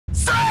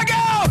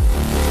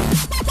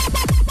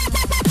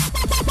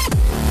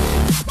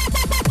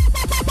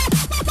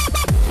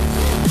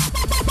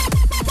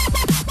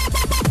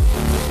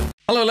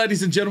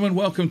ladies and gentlemen,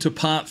 welcome to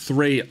part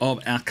 3 of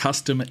our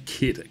custom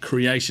kit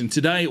creation.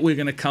 Today we're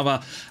going to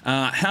cover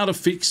how to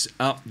fix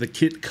up the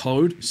kit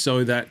code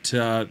so that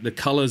the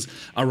colors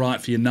are right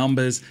for your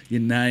numbers,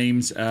 your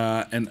names,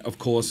 and of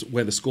course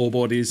where the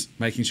scoreboard is,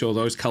 making sure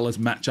those colors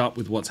match up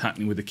with what's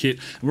happening with the kit.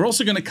 And we're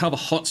also going to cover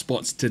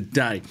hotspots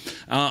today.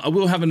 I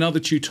will have another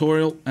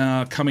tutorial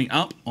coming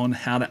up on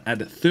how to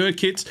add third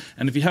kits,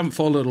 and if you haven't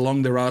followed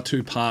along, there are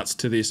 2 parts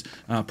to this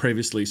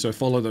previously, so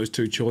follow those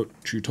 2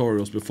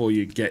 tutorials before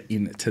you get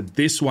into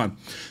this one.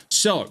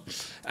 So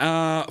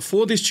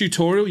for this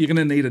tutorial, you're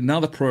going to need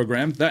another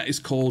program that is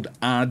called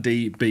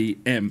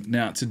RDBM.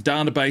 Now, it's a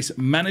database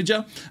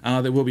manager.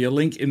 There will be a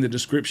link in the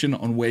description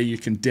on where you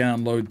can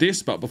download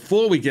this, but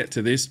before we get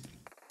to this,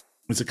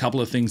 there's a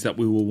couple of things that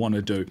we will want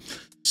to do.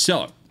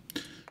 So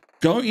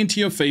go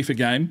into your FIFA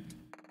game,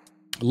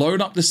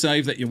 load up the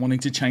save that you're wanting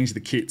to change the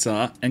kits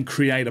are, and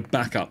create a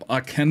backup.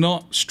 I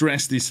cannot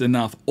stress this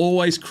enough.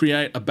 Always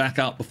create a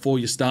backup before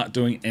you start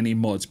doing any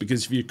mods,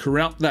 because if you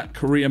corrupt that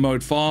career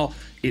mode file,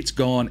 it's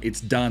gone,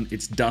 it's done,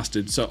 it's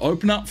dusted. So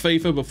open up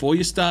FIFA before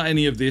you start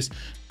any of this,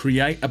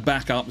 create a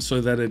backup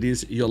so that it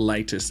is your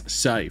latest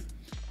save.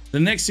 The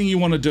next thing you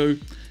want to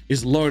do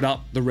is load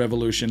up the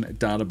Revolution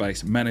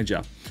Database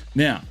Manager.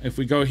 Now, if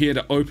we go here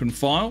to open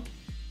file,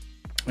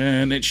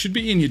 and it should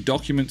be in your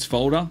documents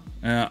folder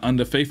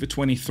under FIFA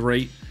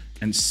 23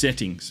 and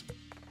settings.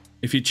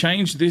 If you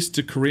change this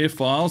to career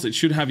files, it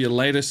should have your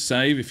latest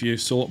save if you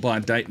sort by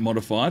date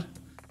modified,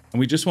 and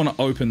we just want to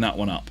open that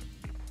one up.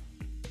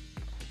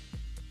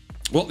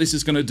 What this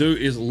is going to do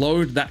is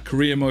load that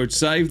career mode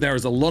save. There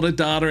is a lot of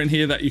data in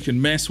here that you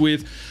can mess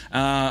with,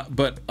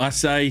 but I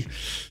say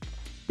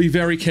be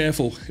very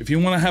careful. If you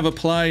want to have a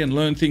play and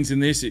learn things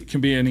in this, it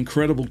can be an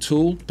incredible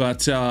tool,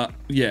 but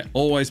yeah,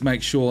 always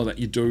make sure that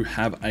you do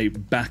have a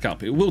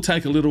backup. It will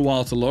take a little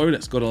while to load.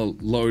 It's got to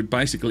load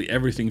basically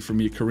everything from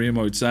your career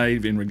mode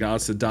save in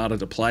regards to data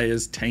to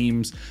players,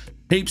 teams,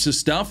 heaps of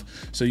stuff.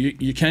 So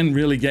you can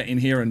really get in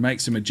here and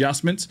make some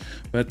adjustments,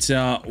 but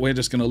we're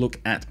just going to look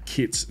at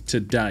kits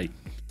today.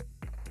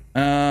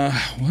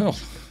 Well,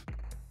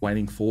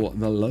 waiting for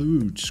the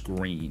load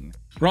screen.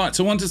 Right,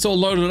 so once it's all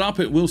loaded up,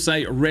 it will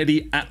say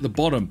ready at the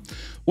bottom.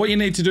 What you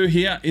need to do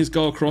here is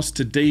go across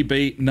to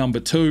DB number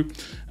 2,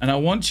 and I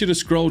want you to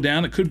scroll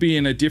down. It could be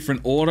in a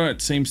different order.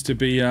 It seems to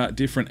be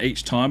different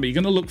each time, but you're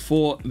going to look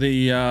for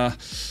the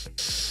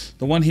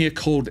one here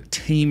called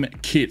Team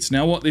Kits.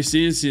 Now, what this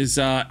is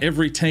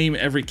every team,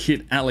 every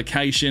kit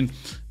allocation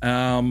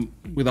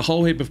with a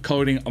whole heap of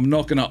coding. I'm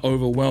not going to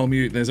overwhelm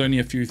you. There's only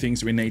a few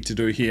things we need to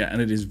do here,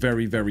 and it is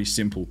very, very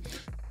simple.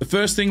 The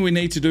first thing we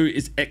need to do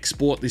is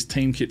export this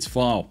team kits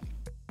file.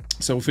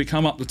 So if we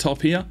come up the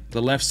top here,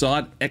 the left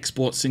side,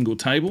 export single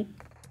table,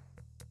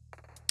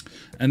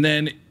 and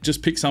then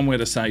just pick somewhere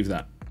to save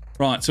that.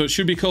 Right, so it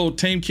should be called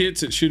team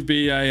kits. It should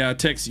be a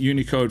text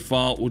Unicode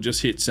file. We'll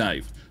just hit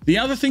save. The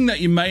other thing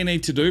that you may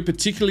need to do,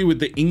 particularly with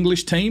the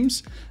English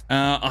teams,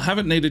 I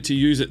haven't needed to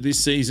use it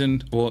this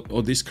season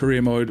or this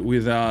career mode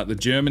with the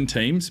German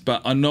teams,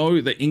 but I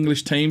know the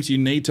English teams, you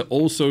need to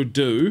also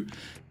do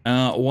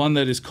one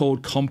that is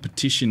called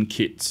competition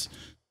kits.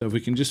 So if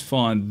we can just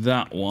find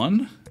that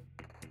one,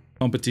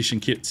 competition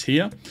kits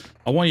here,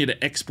 I want you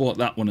to export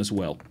that one as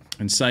well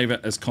and save it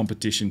as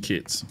competition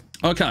kits.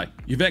 Okay,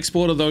 you've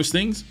exported those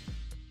things.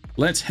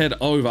 Let's head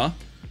over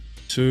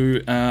to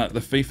the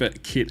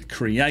FIFA kit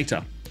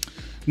creator.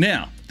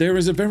 Now, there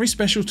is a very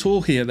special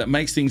tool here that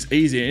makes things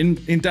easier.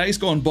 In days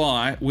gone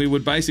by, we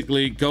would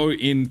basically go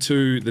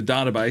into the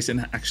database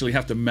and actually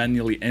have to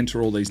manually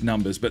enter all these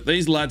numbers. But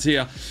these lads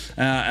here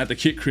at the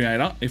kit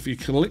creator, if you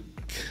click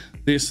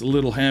this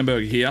little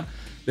hamburger here,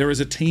 there is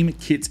a team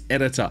kits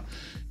editor.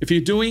 If you're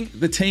doing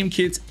the team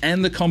kits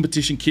and the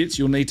competition kits,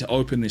 you'll need to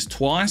open this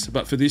twice.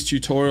 But for this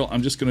tutorial,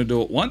 I'm just going to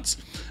do it once.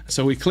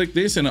 So we click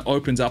this and it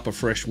opens up a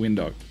fresh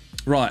window.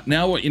 Right,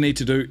 now what you need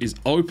to do is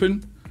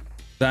open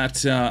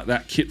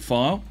that kit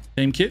file,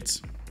 team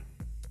kits,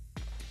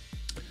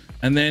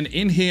 and then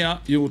in here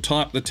you will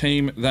type the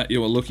team that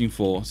you are looking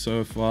for.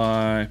 So if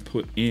I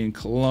put in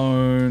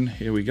Cologne,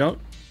 here we go.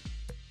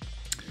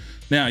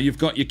 Now you've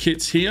got your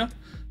kits here.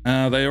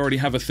 They already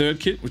have a third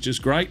kit, which is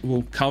great.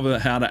 We'll cover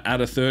how to add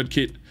a third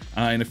kit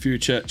in a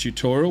future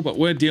tutorial, but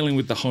we're dealing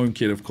with the home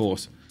kit, of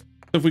course.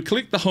 So if we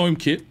click the home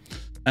kit,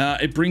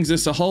 it brings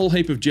us a whole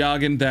heap of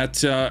jargon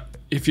that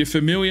if you're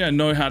familiar and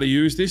know how to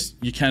use this,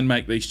 you can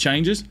make these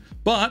changes.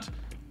 But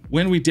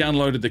when we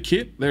downloaded the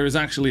kit, there is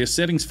actually a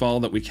settings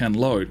file that we can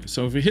load.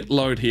 So if we hit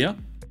load here,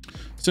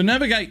 so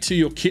navigate to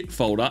your kit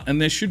folder,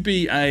 and there should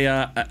be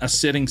a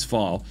settings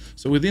file.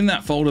 So within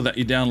that folder that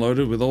you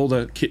downloaded with all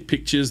the kit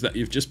pictures that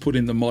you've just put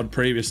in the mod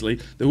previously,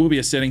 there will be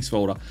a settings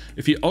folder.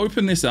 If you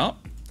open this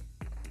up,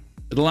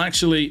 it'll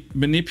actually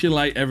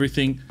manipulate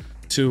everything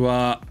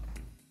to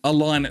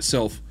align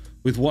itself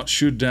with what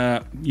should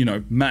you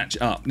know, match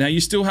up. Now you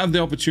still have the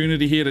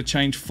opportunity here to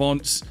change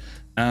fonts,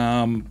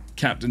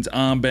 captain's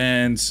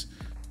armbands.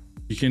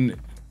 You can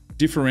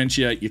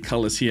differentiate your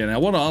colors here. Now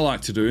what I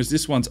like to do is,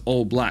 this one's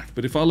all black,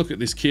 but if I look at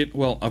this kit,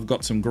 well, I've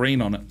got some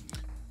green on it.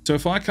 So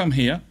if I come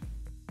here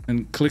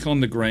and click on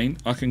the green,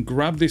 I can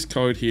grab this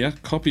code here,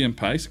 copy and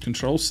paste,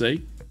 Control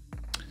C,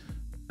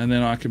 and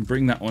then I can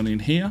bring that one in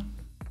here.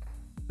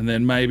 And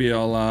then maybe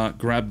I'll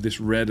grab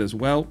this red as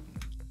well,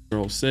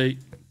 Control C,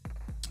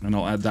 and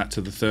I'll add that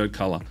to the third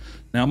color.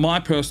 Now my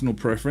personal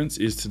preference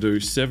is to do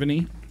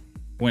 70,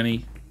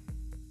 20,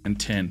 and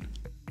 10.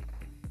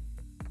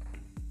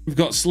 We've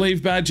got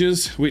sleeve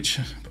badges, which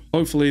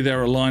hopefully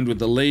they're aligned with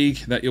the league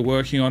that you're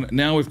working on.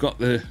 Now we've got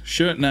the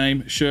shirt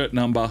name, shirt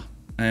number,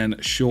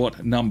 and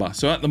short number.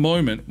 So at the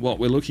moment, what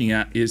we're looking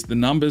at is the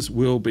numbers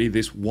will be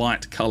this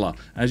white color.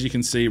 As you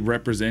can see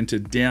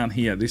represented down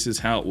here, this is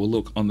how it will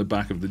look on the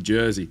back of the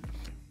jersey.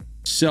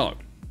 So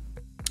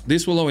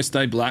this will always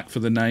stay black for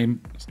the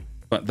name,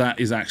 but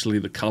that is actually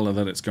the color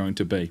that it's going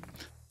to be.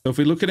 So if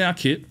we look at our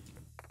kit,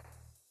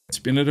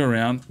 spin it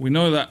around, we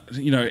know that,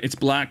 you know, it's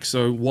black,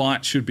 so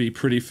white should be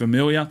pretty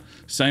familiar.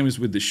 Same as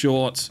with the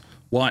shorts,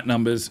 white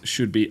numbers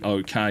should be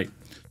okay.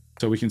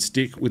 So we can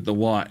stick with the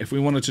white. If we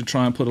wanted to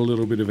try and put a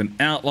little bit of an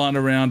outline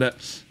around it,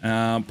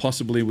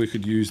 possibly we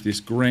could use this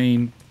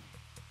green.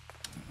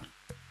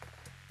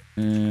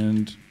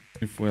 And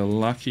if we're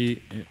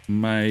lucky,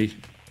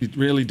 it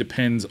really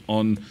depends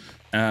on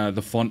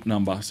the font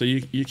number. So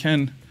you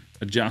can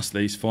adjust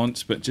these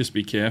fonts, but just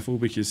be careful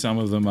because some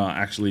of them are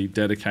actually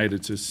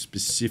dedicated to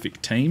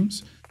specific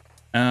teams.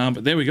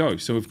 But there we go.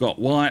 So we've got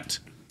white,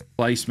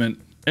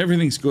 placement,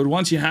 everything's good.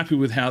 Once you're happy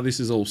with how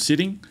this is all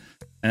sitting,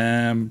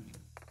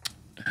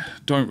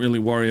 don't really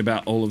worry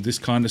about all of this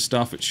kind of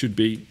stuff. It should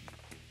be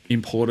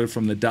imported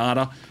from the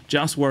data.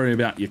 Just worry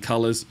about your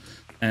colors,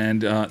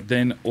 and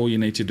then all you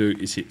need to do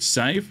is hit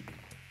save.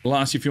 It'll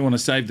ask you if you want to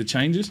save the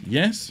changes.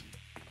 Yes.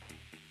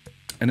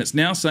 And it's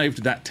now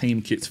saved that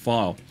team kits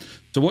file.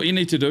 So what you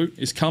need to do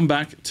is come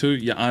back to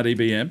your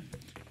RDBM,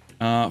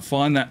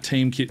 find that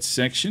team kits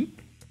section.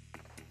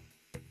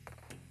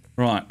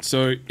 Right,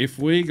 so if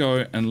we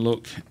go and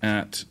look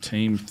at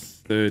team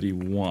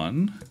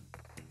 31,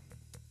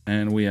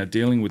 and we are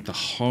dealing with the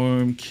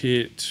home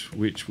kit,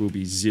 which will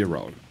be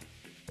 0.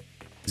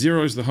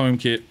 0 is the home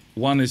kit,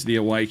 1 is the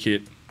away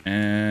kit,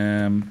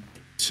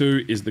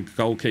 2 is the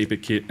goalkeeper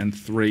kit, and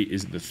 3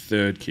 is the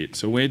third kit.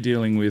 So we're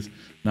dealing with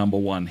number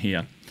 1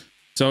 here.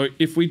 So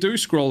if we do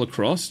scroll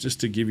across,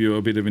 just to give you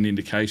a bit of an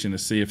indication to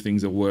see if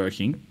things are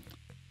working,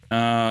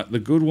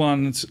 the good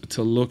ones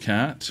to look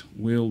at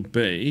will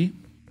be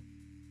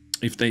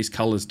if these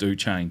colors do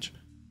change,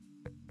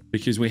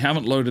 because we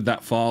haven't loaded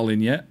that file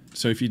in yet.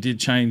 So if you did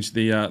change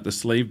the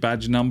sleeve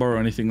badge number or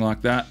anything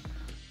like that,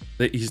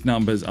 these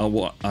numbers are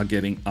what are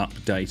getting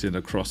updated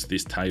across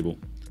this table.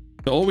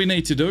 So all we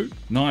need to do,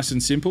 nice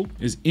and simple,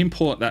 is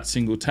import that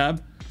single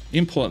tab,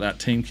 import that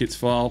team kits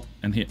file,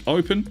 and hit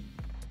open.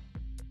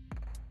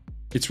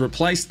 It's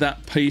replaced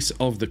that piece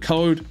of the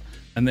code,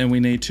 and then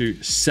we need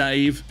to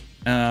save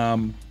our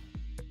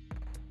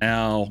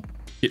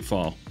kit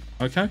file.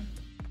 Okay.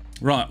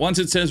 Right, once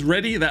it says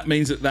ready, that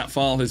means that that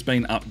file has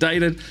been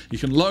updated. You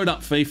can load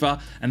up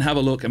FIFA and have a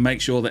look and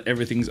make sure that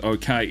everything's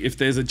okay. If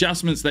there's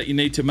adjustments that you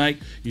need to make,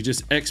 you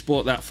just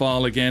export that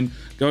file again,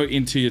 go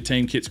into your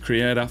Team Kits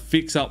creator,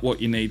 fix up what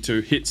you need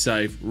to, hit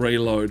save,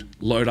 reload,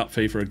 load up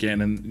FIFA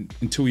again and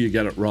until you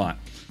get it right.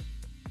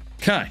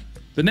 Okay,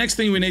 the next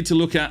thing we need to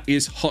look at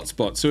is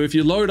Hotspots. So if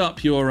you load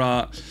up your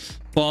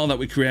file that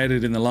we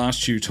created in the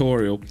last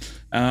tutorial,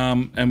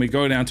 and we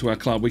go down to our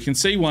club, we can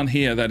see one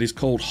here that is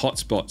called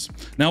Hotspots.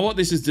 Now what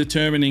this is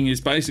determining is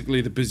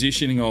basically the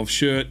positioning of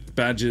shirt,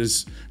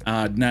 badges,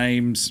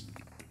 names,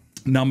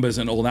 numbers,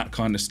 and all that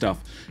kind of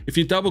stuff. If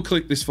you double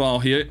click this file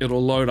here,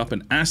 it'll load up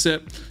an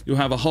asset. You'll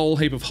have a whole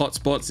heap of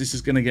hotspots. This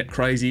is going to get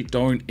crazy.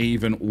 Don't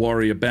even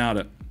worry about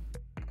it.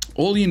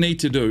 All you need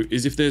to do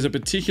is if there's a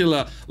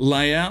particular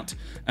layout,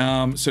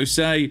 so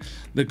say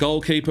the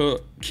goalkeeper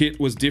kit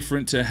was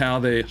different to how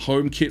their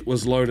home kit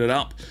was loaded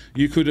up,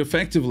 you could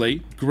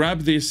effectively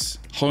grab this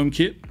home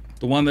kit,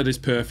 the one that is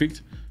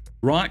perfect,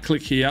 right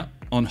click here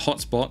on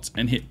Hotspots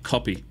and hit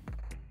copy.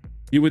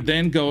 You would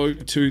then go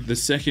to the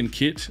second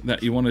kit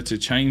that you wanted to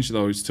change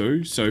those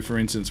to. So for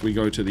instance, we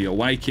go to the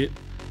away kit,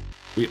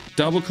 we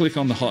double click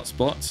on the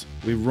hotspots,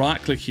 we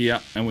right click here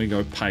and we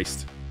go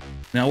paste.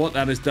 Now what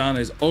that has done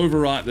is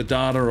overwrite the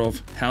data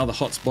of how the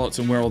hotspots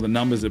and where all the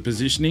numbers are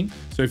positioning.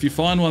 So if you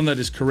find one that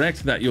is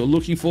correct that you're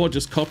looking for,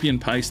 just copy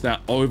and paste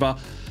that over,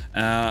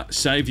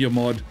 save your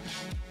mod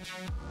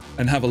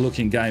and have a look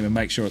in game and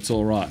make sure it's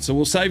all right. So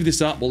we'll save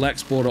this up, we'll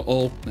export it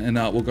all, and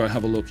we'll go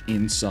have a look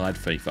inside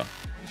FIFA.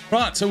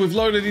 Right, so we've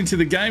loaded into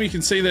the game. You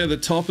can see there at the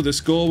top of the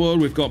scoreboard,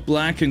 we've got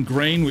black and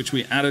green, which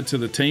we added to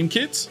the team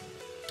kits.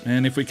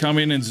 And if we come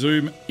in and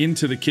zoom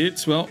into the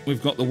kits, well,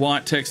 we've got the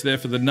white text there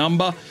for the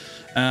number,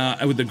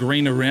 with the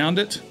green around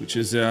it, which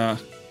is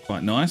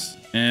quite nice.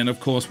 And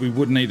of course, we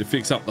would need to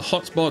fix up the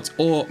hotspots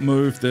or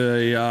move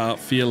the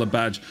feeler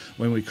badge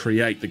when we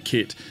create the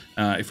kit,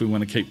 if we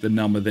want to keep the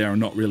number there and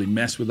not really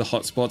mess with the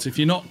hotspots. If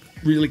you're not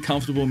really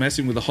comfortable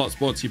messing with the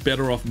hotspots, you're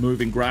better off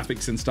moving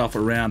graphics and stuff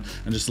around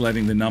and just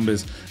letting the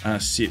numbers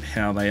sit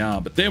how they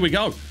are. But there we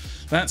go.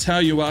 That's how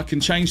you can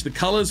change the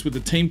colors with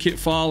the team kit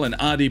file and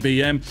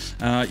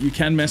RDBM. You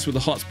can mess with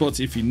the hotspots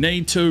if you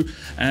need to.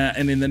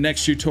 And in the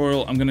next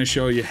tutorial, I'm going to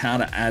show you how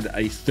to add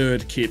a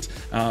third kit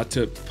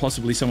to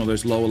possibly some of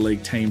those lower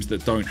league teams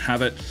that don't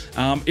have it.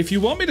 If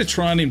you want me to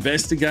try and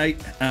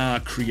investigate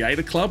create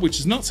a club, which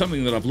is not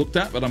something that I've looked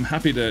at, but I'm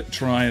happy to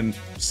try and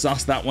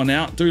suss that one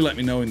out, do let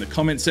me know in the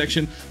comment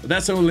section. But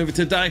that's how we'll leave it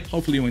today.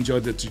 Hopefully you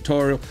enjoyed the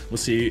tutorial. We'll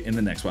see you in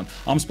the next one.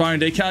 I'm Sparring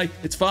DK.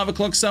 It's 5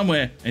 o'clock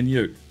somewhere, and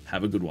you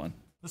have a good one.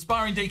 The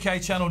Sparring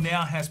DK channel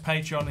now has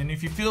Patreon, and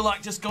if you feel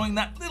like just going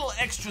that little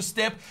extra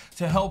step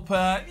to help,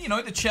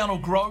 the channel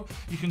grow,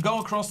 you can go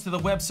across to the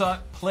website,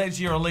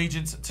 pledge your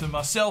allegiance to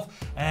myself,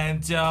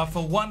 and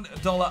for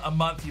 $1 a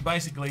month, you're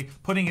basically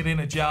putting it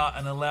in a jar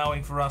and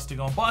allowing for us to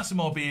go and buy some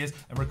more beers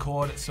and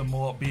record some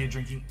more beer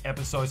drinking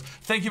episodes.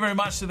 Thank you very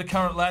much to the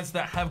current lads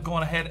that have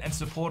gone ahead and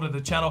supported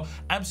the channel.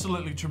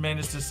 Absolutely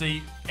tremendous to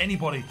see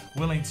anybody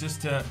willing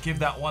just to give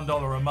that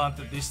 $1 a month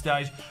at this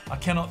stage. I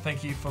cannot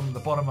thank you from the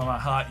bottom of my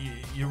heart.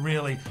 You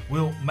really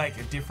will make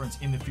a difference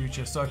in the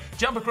future. So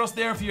jump across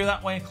there if you're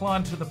that way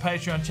inclined to the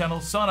Patreon channel,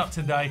 sign up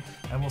today,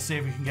 and we'll see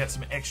if we can get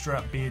some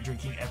extra beer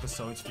drinking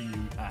episodes for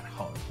you at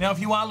home. Now, if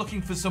you are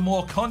looking for some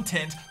more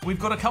content, we've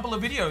got a couple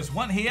of videos,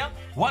 one here,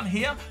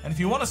 and if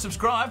you want to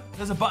subscribe,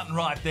 there's a button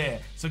right there.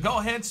 So go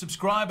ahead,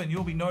 subscribe, and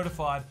you'll be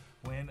notified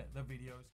when the videos